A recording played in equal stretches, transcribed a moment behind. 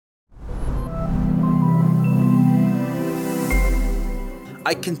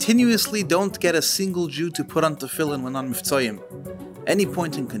I continuously don't get a single Jew to put on Tefillin when on Mivtzoim. Any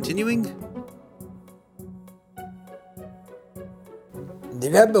point in continuing? The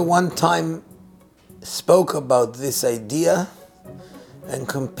Rebbe one time spoke about this idea and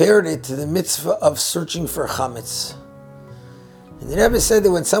compared it to the mitzvah of searching for chametz. And the Rebbe said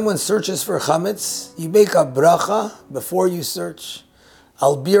that when someone searches for chametz, you make a bracha before you search.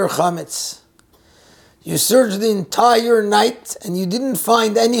 Al bir chametz. You searched the entire night and you didn't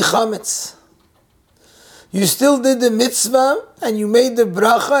find any chametz. You still did the mitzvah and you made the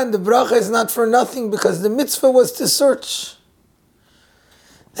bracha, and the bracha is not for nothing because the mitzvah was to search.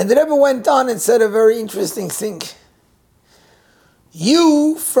 And the Rebbe went on and said a very interesting thing.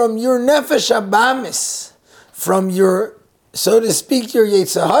 You, from your nefesh abamis, from your, so to speak, your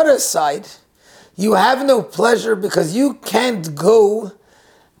Yetzer Hara side, you have no pleasure because you can't go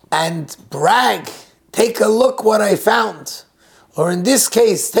and brag. Take a look what I found. Or in this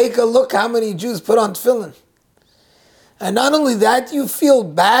case, take a look how many Jews put on tefillin. And not only that, you feel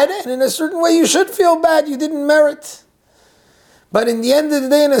bad, and in a certain way you should feel bad, you didn't merit. But in the end of the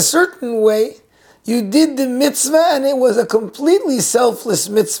day, in a certain way, you did the mitzvah, and it was a completely selfless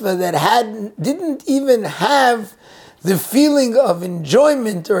mitzvah that didn't even have the feeling of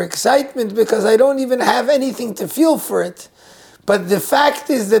enjoyment or excitement, because I don't even have anything to feel for it. But the fact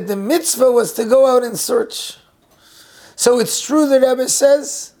is that the mitzvah was to go out and search. So it's true, the Rebbe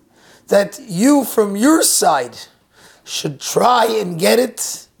says, that you from your side should try and get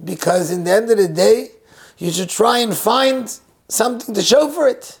it, because in the end of the day, you should try and find something to show for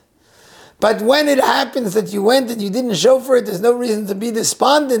it. But when it happens that you went and you didn't show for it, there's no reason to be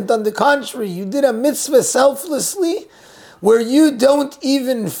despondent. On the contrary, you did a mitzvah selflessly, where you don't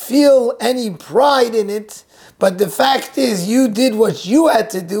even feel any pride in it, but the fact is you did what you had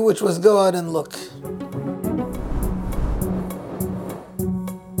to do, which was go out and look.